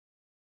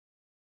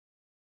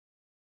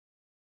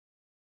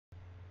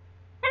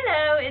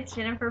it's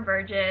Jennifer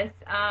Burgess.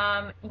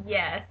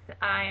 Yes,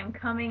 I am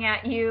coming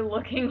at you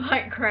looking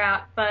like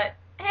crap, but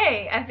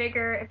hey, I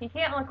figure if you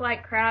can't look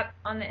like crap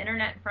on the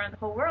internet in front of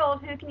the whole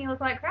world, who can you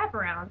look like crap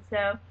around?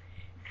 So,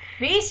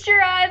 feast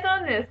your eyes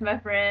on this, my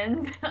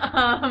friends.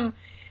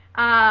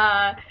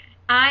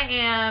 I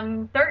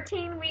am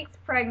 13 weeks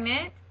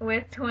pregnant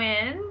with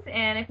twins,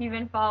 and if you've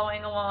been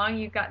following along,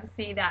 you've got to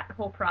see that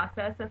whole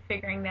process of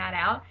figuring that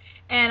out.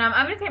 And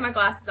I'm going to take my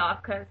glasses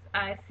off because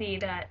I see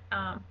that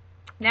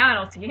now I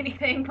don't see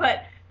anything,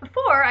 but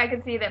before I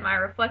could see that my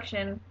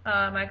reflection,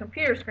 my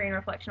computer screen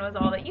reflection was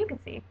all that you could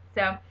see.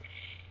 So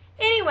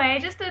anyway,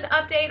 just an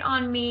update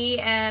on me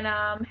and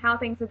how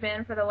things have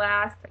been for the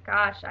last,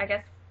 gosh, I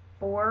guess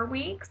 4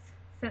 weeks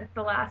since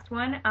the last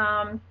one.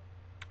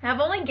 I've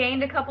only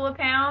gained a couple of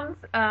pounds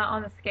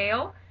on the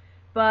scale,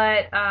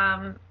 but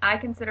I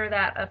consider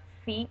that a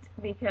feat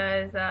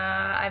because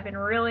I've been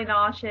really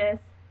nauseous.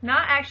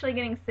 Not actually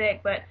getting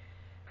sick, but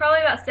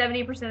probably about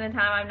 70% of the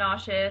time I'm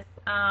nauseous.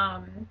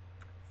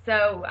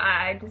 So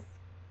I just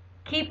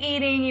keep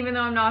eating even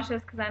though I'm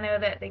nauseous because I know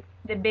that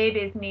the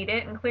babies need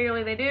it, and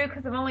clearly they do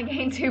because I've only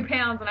gained 2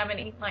 pounds and I've been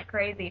eating like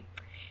crazy.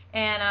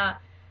 And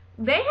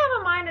they have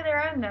a mind of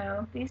their own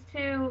though. These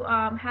two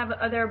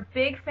they're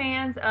big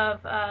fans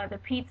of the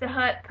Pizza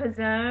Hut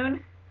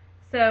Pizzone.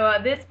 So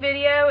this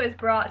video is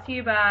brought to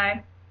you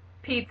by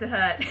Pizza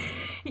Hut.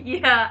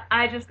 Yeah,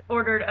 I just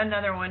ordered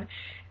another one.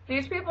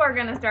 These people are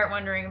gonna start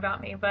wondering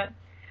about me, but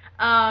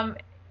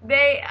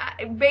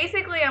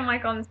basically I'm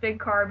like on this big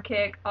carb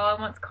kick. All I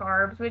want's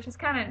carbs, which is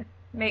kind of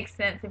makes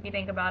sense if you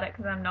think about it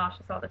because I'm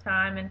nauseous all the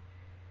time. And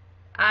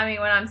I mean,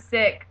 when I'm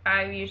sick,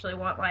 I usually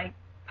want like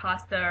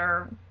pasta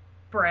or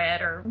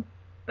bread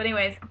but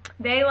anyways,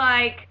 they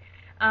like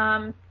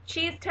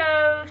cheese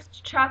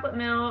toast, chocolate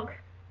milk,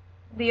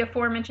 the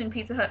aforementioned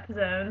Pizza Hut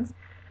Pizzones,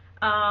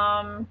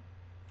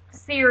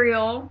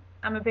 cereal.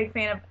 I'm a big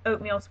fan of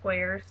oatmeal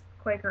squares,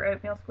 Quaker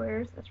Oatmeal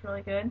Squares. That's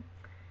really good.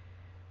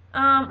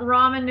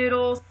 Ramen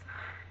noodles.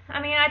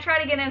 I mean, I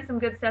try to get in some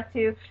good stuff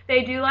too.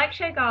 They do like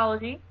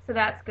Shakeology, so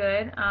that's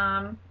good.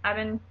 I've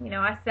been,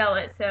 I sell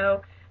it,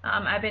 so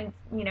I've been,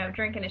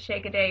 drinking a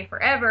shake a day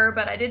forever,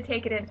 but I did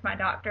take it into my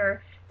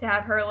doctor to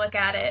have her look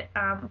at it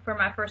for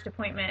my first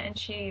appointment, and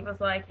she was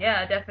like,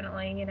 yeah,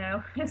 definitely,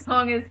 as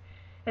long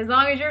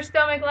as your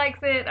stomach likes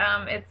it,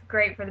 it's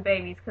great for the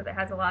babies because it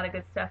has a lot of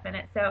good stuff in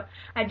it. So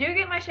I do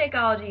get my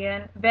Shakeology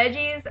in.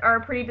 Veggies are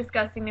pretty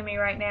disgusting to me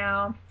right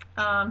now.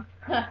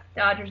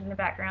 Dodgers in the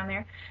background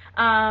there.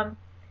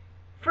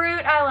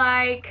 Fruit I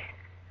like.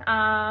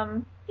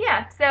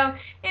 Yeah, so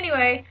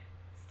anyway,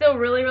 still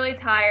really, really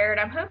tired.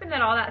 I'm hoping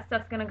that all that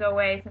stuff's going to go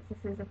away since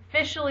this is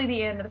officially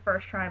the end of the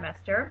first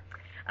trimester.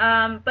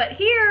 But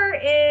here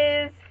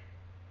is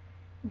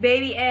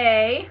baby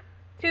A.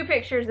 2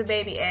 pictures of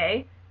baby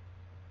A.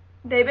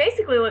 They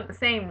basically look the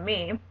same to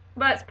me,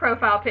 but it's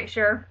profile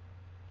picture,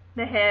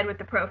 the head with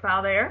the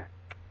profile there.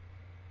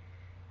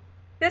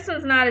 This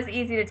one's not as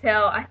easy to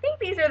tell. I think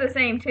these are the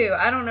same too.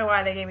 I don't know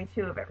why they gave me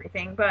 2 of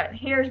everything, but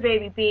here's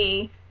baby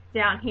B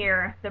down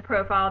here, the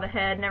profile, the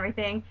head and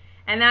everything,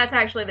 and that's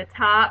actually the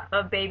top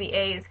of baby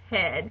A's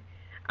head.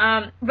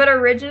 But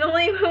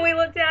originally when we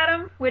looked at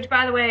them, which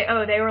by the way,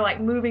 they were like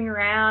moving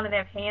around and they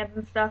have hands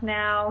and stuff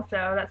now,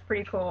 so that's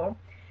pretty cool.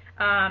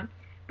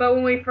 But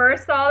when we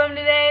first saw them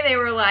today, they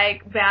were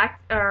like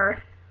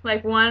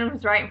like one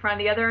was right in front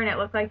of the other, and it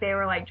looked like they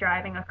were like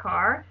driving a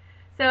car.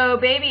 So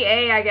baby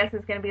A, I guess,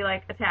 is going to be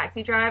like a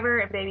taxi driver,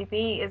 and baby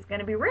B is going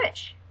to be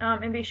rich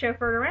and be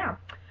chauffeured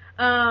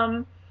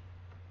around.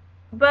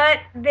 But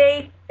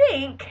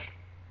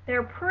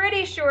they're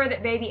pretty sure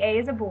that baby A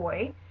is a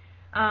boy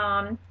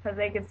because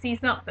they could see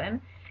something.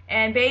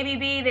 And baby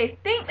B, they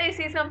think they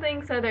see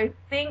something, so they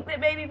think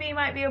that baby B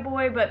might be a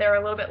boy, but they're a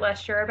little bit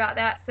less sure about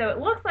that. So it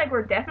looks like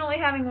we're definitely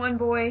having 1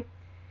 boy,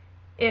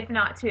 if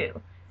not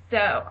 2. So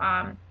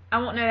I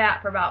won't know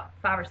that for about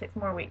 5 or 6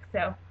 more weeks,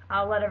 so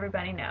I'll let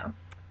everybody know.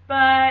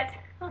 But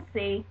we'll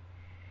see.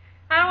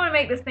 I don't want to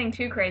make this thing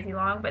too crazy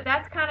long, but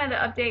that's kind of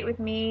the update with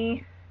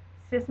me.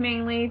 It's just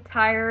mainly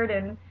tired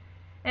and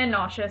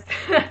nauseous.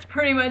 That's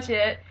pretty much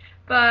it.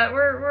 But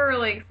we're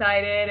really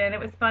excited, and it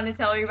was fun to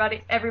tell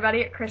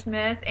everybody at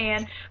Christmas.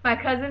 And my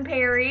cousin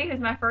Perry,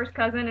 who's my first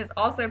cousin, is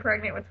also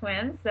pregnant with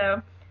twins.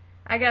 So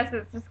I guess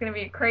it's just going to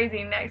be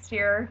crazy next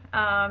year.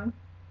 And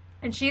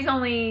she's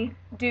only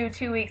due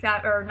 2 weeks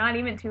after, or not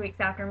even 2 weeks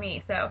after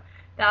me. So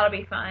that'll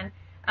be fun.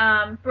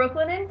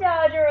 Brooklyn and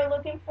Dodger are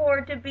looking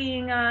forward to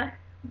being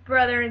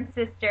brother and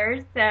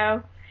sisters.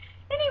 So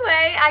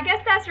anyway, I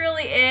guess that's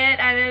really it.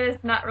 I know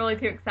it's not really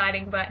too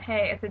exciting, but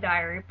hey, it's a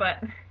diary.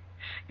 But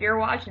you're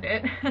watching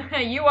it.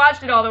 You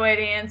watched it all the way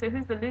to the end, so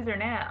who's the loser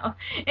now?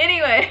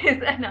 Anyways,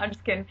 no, I'm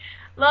just kidding.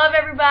 Love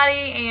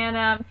everybody,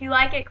 and if you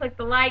like it, click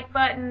the like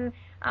button.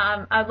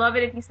 I'd love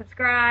it if you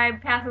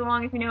subscribe. Pass it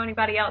along if you know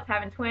anybody else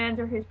having twins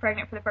or who's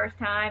pregnant for the first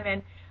time.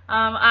 And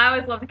I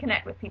always love to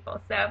connect with people.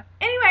 So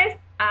anyways,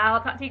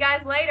 I'll talk to you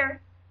guys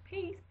later.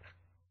 Peace.